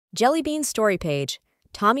Jellybean's story page,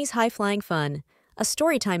 Tommy's high-flying fun, a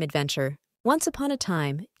Storytime adventure. Once upon a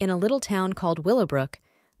time, in a little town called Willowbrook,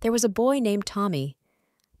 there was a boy named Tommy.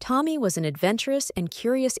 Tommy was an adventurous and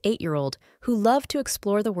curious 8-year-old who loved to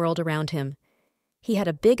explore the world around him. He had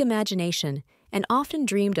a big imagination and often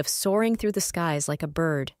dreamed of soaring through the skies like a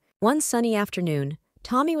bird. One sunny afternoon,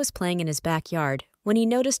 Tommy was playing in his backyard when he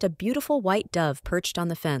noticed a beautiful white dove perched on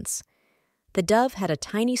the fence. The dove had a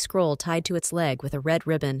tiny scroll tied to its leg with a red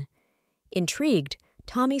ribbon. Intrigued,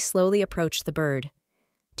 Tommy slowly approached the bird.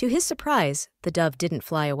 To his surprise, the dove didn't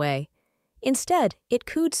fly away. Instead, it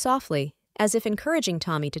cooed softly, as if encouraging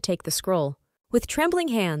Tommy to take the scroll. With trembling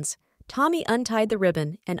hands, Tommy untied the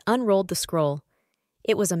ribbon and unrolled the scroll.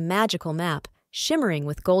 It was a magical map, shimmering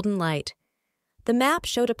with golden light. The map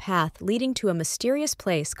showed a path leading to a mysterious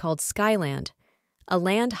place called Skyland, a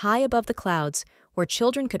land high above the clouds where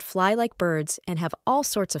children could fly like birds and have all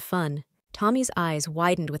sorts of fun. Tommy's eyes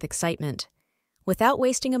widened with excitement. Without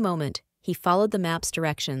wasting a moment, he followed the map's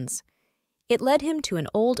directions. It led him to an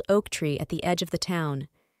old oak tree at the edge of the town.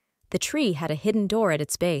 The tree had a hidden door at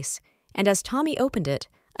its base, and as Tommy opened it,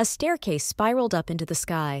 a staircase spiraled up into the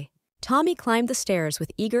sky. Tommy climbed the stairs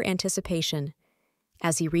with eager anticipation.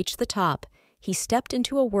 As he reached the top, he stepped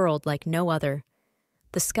into a world like no other.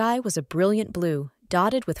 The sky was a brilliant blue,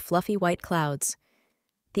 dotted with fluffy white clouds.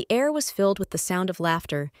 The air was filled with the sound of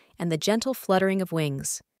laughter and the gentle fluttering of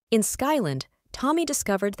wings. In Skyland, Tommy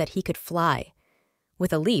discovered that he could fly.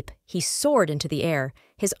 With a leap, he soared into the air,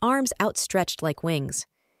 his arms outstretched like wings.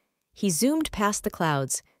 He zoomed past the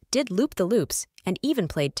clouds, did loop-the-loops, and even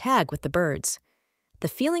played tag with the birds. The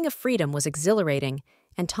feeling of freedom was exhilarating,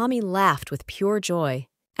 and Tommy laughed with pure joy.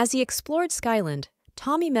 As he explored Skyland,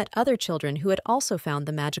 Tommy met other children who had also found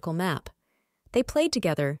the magical map. They played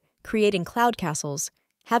together, creating cloud castles,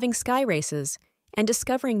 having sky races, and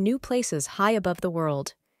discovering new places high above the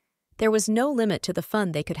world. There was no limit to the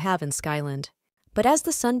fun they could have in Skyland. But as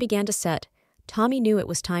the sun began to set, Tommy knew it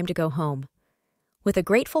was time to go home. With a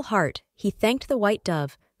grateful heart, he thanked the white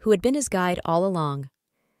dove, who had been his guide all along.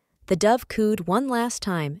 The dove cooed one last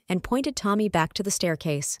time and pointed Tommy back to the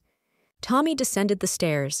staircase. Tommy descended the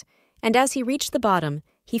stairs, and as he reached the bottom,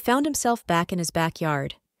 he found himself back in his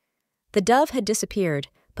backyard. The dove had disappeared,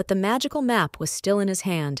 but the magical map was still in his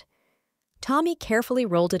hand. Tommy carefully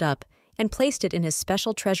rolled it up and placed it in his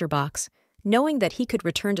special treasure box, knowing that he could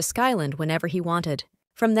return to Skyland whenever he wanted.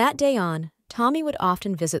 From that day on, Tommy would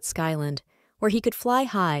often visit Skyland, where he could fly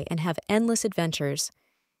high and have endless adventures.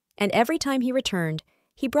 And every time he returned,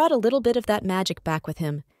 he brought a little bit of that magic back with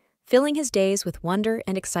him, filling his days with wonder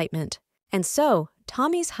and excitement. And so,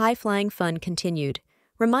 Tommy's high-flying fun continued,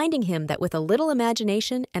 reminding him that with a little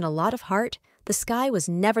imagination and a lot of heart, the sky was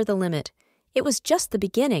never the limit. It was just the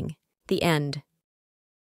beginning. The end.